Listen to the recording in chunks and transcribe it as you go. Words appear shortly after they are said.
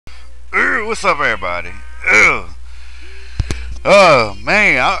What's up, everybody? Ugh. Oh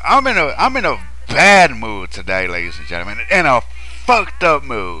man, I'm in a bad mood today, ladies and gentlemen. In a fucked up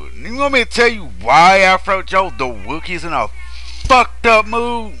mood. You want me to tell you why, Afro Joe, the Wookiee's in a fucked up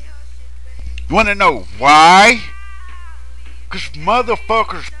mood? You want to know why? Cause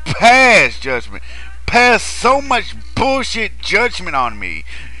motherfuckers passed judgment, passed so much bullshit judgment on me,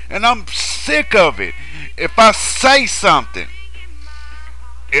 and I'm sick of it. If I say something,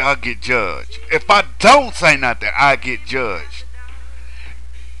 I'll get judged. If I don't say nothing, I get judged.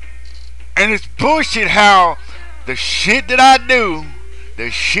 And it's bullshit how the shit that I do, the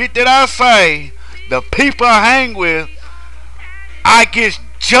shit that I say, the people I hang with, I get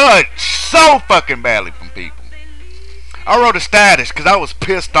judged so fucking badly from people. I wrote a status because I was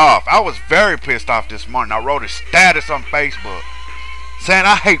pissed off. I was very pissed off this morning. I wrote a status on Facebook saying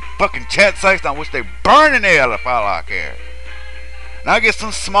I hate fucking chat sites. I wish they burn in hell if all I care. Now I get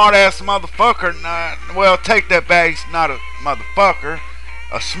some smart ass motherfucker. Well, take that back. He's not a motherfucker.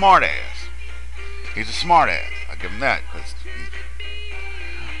 A smart ass. He's a smart ass. I give him that.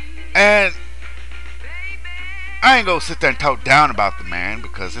 And I ain't gonna sit there and talk down about the man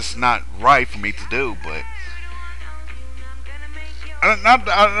because it's not right for me to do. But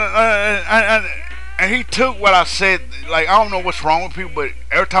and he took what I said. Like, I don't know what's wrong with people, but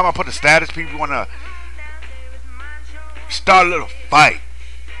every time I put a status, people wanna start a little fight.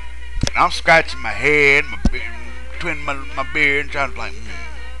 And I'm scratching my head, between my beard, and trying to like,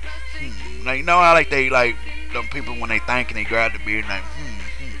 Like, you know how like they like them people when they think and they grab the beard and like,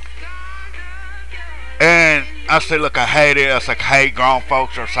 And I say, look, I hate it. I was like, I hate grown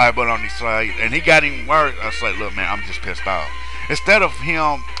folks or cyber on these sites. And he got even worse. I was like, look, man, I'm just pissed off. Instead of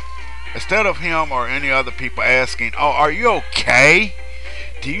him or any other people asking, oh, are you okay?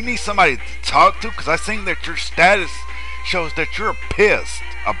 Do you need somebody to talk to? Because I seen that your status shows that you're pissed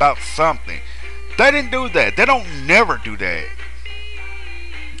about something. They didn't do that. They don't never do that.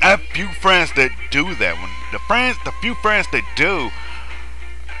 I have few friends that do that. When the few friends that do,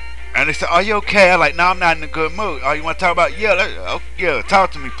 and they say, are you okay? I'm like, no, I'm not in a good mood. Oh, you want to talk about? Yeah,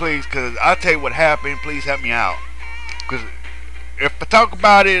 talk to me, please, because I'll tell you what happened. Please help me out. Because if I talk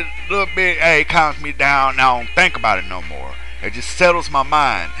about it a little bit, hey, it calms me down. I don't think about it no more. It just settles my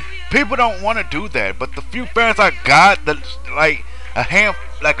mind. People don't want to do that, but the few friends I got, like a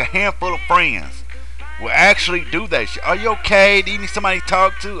handful of friends, will actually do that shit. Are you okay? Do you need somebody to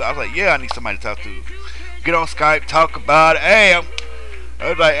talk to? I was like, yeah, I need somebody to talk to. Get on Skype, talk about it. Hey, I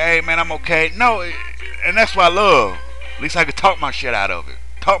was like, hey, man, I'm okay. No, and that's what I love. At least I could talk my shit out of it.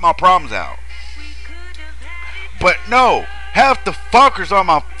 Talk my problems out. But no, half the fuckers on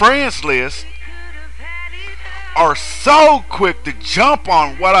my friends list are so quick to jump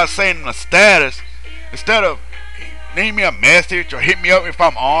on what I say in the status instead of leave me a message or hit me up if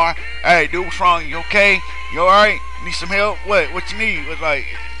I'm on. Hey, dude, what's wrong? You okay? You alright? Need some help? What you need? It's like,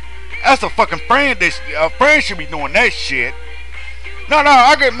 that's a fucking friend. A friend should be doing that shit. No,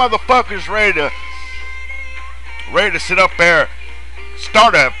 I get motherfuckers ready to sit up there,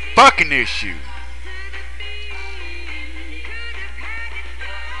 start a fucking issue.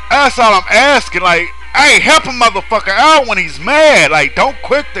 That's all I'm asking. Like, hey, help a motherfucker out when he's mad. Like, don't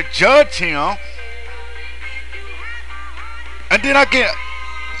quick to judge him. And then I get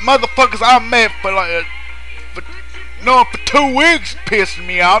motherfuckers I met for 2 weeks pissing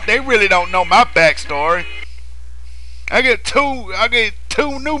me off. They really don't know my backstory. I get two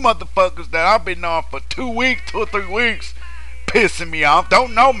new motherfuckers that I've been on for 2 or 3 weeks pissing me off.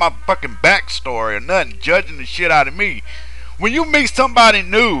 Don't know my fucking backstory or nothing, judging the shit out of me. When you meet somebody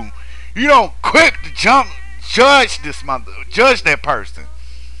new, you don't quick to judge that person.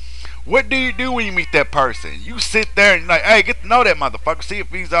 What do you do when you meet that person? You sit there and like, hey, get to know that motherfucker, see if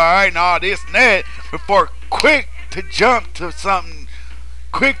he's alright and all this and that before quick to jump to something,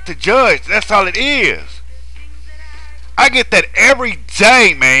 quick to judge. That's all it is. I get that every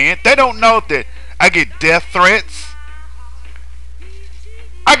day, man. They don't know that I get death threats.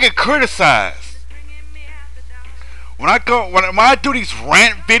 I get criticized. When I do these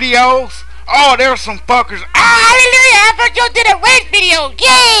rant videos, oh, there's some fuckers. Hallelujah! I you did a rant video,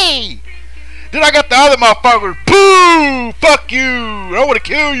 yay! Then I got the other motherfuckers. Boo! Fuck you! I want to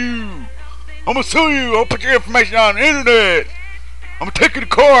kill you. I'm gonna sue you. I'll put your information on the internet. I'm gonna take you to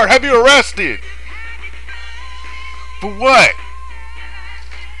court. Have you arrested? For what?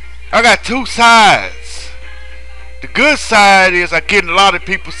 I got two sides. The good side is I get a lot of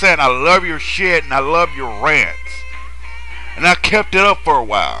people saying I love your shit and I love your rants. And I kept it up for a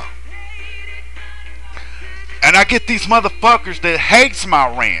while. And I get these motherfuckers that hates my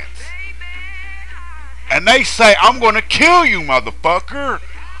rants. And they say, I'm gonna kill you, motherfucker.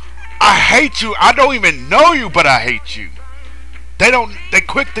 I hate you. I don't even know you, but I hate you. They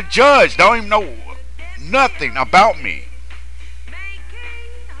quick to judge. Don't even know nothing about me.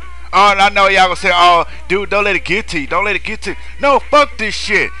 Oh, and I know y'all gonna say, oh, dude, don't let it get to you. Don't let it get to you. No, fuck this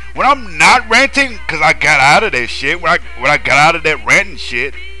shit. When I'm not ranting, because I got out of that shit, when I got out of that ranting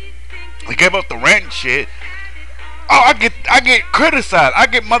shit, I gave up the ranting shit, oh, I get criticized. I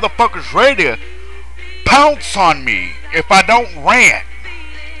get motherfuckers ready to pounce on me if I don't rant.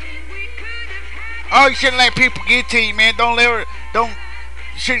 Oh, you shouldn't let people get to you, man. You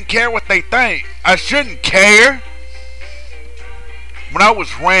shouldn't care what they think. I shouldn't care. When I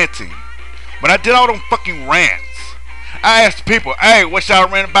was ranting, when I did all them fucking rants, I asked people, hey, what y'all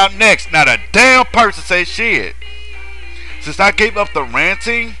rant about next? Not a damn person said shit. Since I gave up the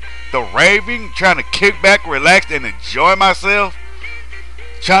ranting, the raving, trying to kick back, relax, and enjoy myself,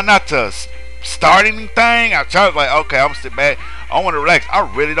 trying not to start anything, I tried to like, okay, I'm gonna sit back, I want to relax. I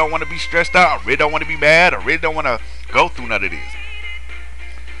really don't want to be stressed out. I really don't want to be mad. I really don't want to go through none of this.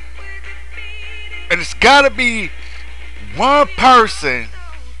 And it's gotta be one person,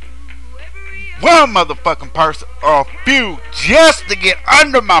 one motherfucking person, or a few, just to get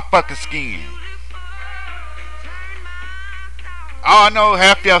under my fucking skin. Oh, I know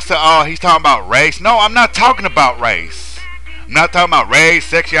half y'all say, oh, he's talking about race. No, I'm not talking about race. I'm not talking about race,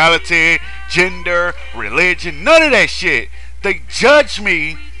 sexuality, gender, religion, none of that shit. They judge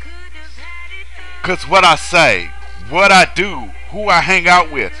me because what I say, what I do, who I hang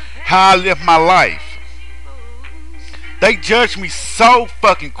out with, how I live my life. They judge me so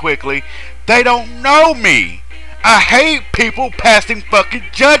fucking quickly, they don't know me. I hate people passing fucking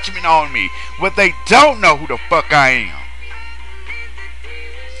judgment on me when they don't know who the fuck I am.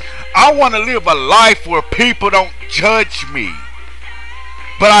 I want to live a life where people don't judge me,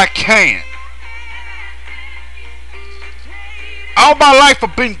 but I can't. All my life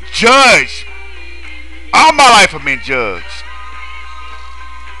I've been judged. All my life I've been judged.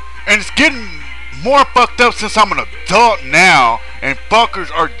 And it's getting more fucked up since I'm an adult now, and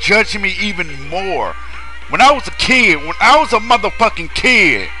fuckers are judging me even more. When I was a kid, when I was a motherfucking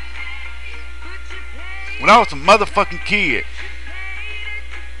kid,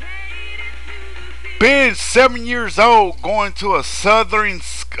 being 7 years old, going to a southern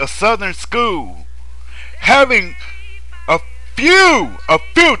school, having a few,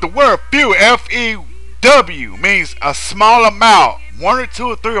 the word few, F-E-W, means a small amount, 1 or 2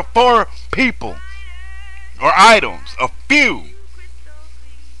 or 3 or 4 people or items, a few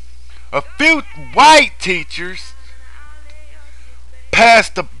white teachers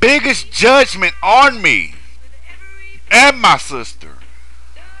passed the biggest judgment on me and my sister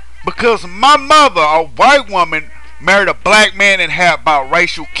because my mother, a white woman, married a black man and had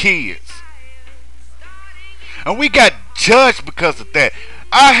biracial kids, and we got judged because of that.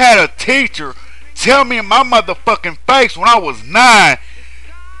 I had a teacher tell me in my motherfucking face when I was 9,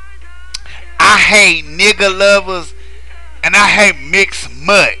 I hate nigger lovers and I hate mixed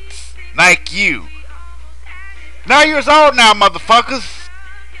mutts like you. 9 years old now, motherfuckers.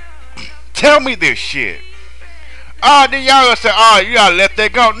 Tell me this shit. Oh, then y'all gonna say, oh, you gotta let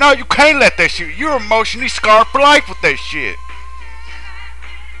that go. No, you can't let that shit. You're emotionally scarred for life with that shit.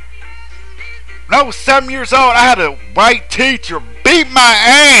 When I was 7 years old, I had a white teacher beat my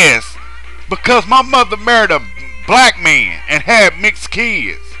ass because my mother married a black man and had mixed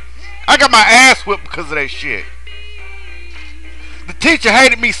kids. I got my ass whipped because of that shit. The teacher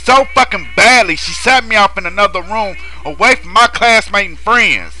hated me so fucking badly, she sat me off in another room away from my classmate and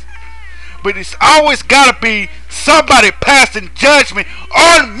friends. But it's always gotta be somebody passing judgment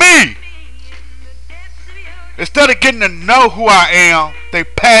on me. Instead of getting to know who I am, they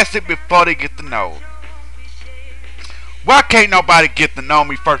pass it before they get to know. Why can't nobody get to know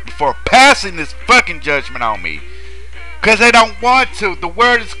me first before passing this fucking judgment on me? Because they don't want to. The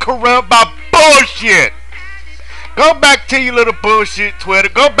word is corrupt by bullshit. Go back to your little bullshit Twitter.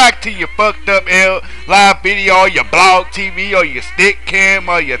 Go back to your fucked up live video, or your blog TV, or your stick cam,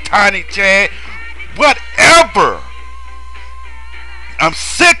 or your tiny chat. Whatever. I'm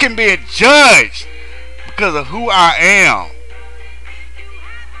sick of being judged because of who I am.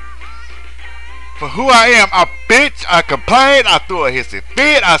 For who I am, I bitch, I complain, I threw a hissy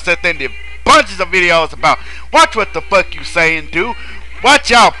fit, I sat there and did bunches of videos about watch what the fuck you say and do.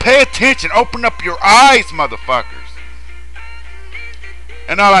 Watch y'all, pay attention, open up your eyes, motherfuckers.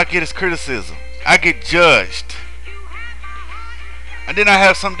 And all I get is criticism. I get judged. And then I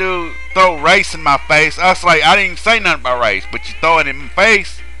have some dude throw race in my face. I was like, I didn't even say nothing about race, but you throw it in my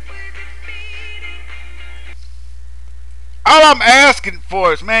face. All I'm asking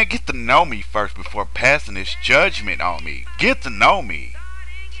for is, man, get to know me first before passing this judgment on me. Get to know me.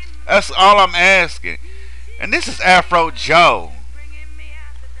 That's all I'm asking. And this is Afro Joe.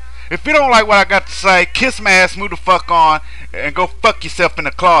 If you don't like what I got to say, kiss my ass, move the fuck on, and go fuck yourself in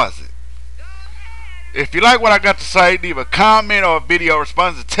the closet. If you like what I got to say, leave a comment or a video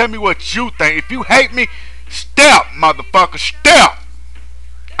response and tell me what you think. If you hate me, step, motherfucker, step.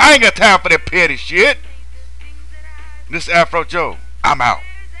 I ain't got time for that petty shit. This is Afro Joe. I'm out.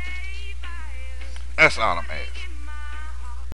 That's all I'm asking.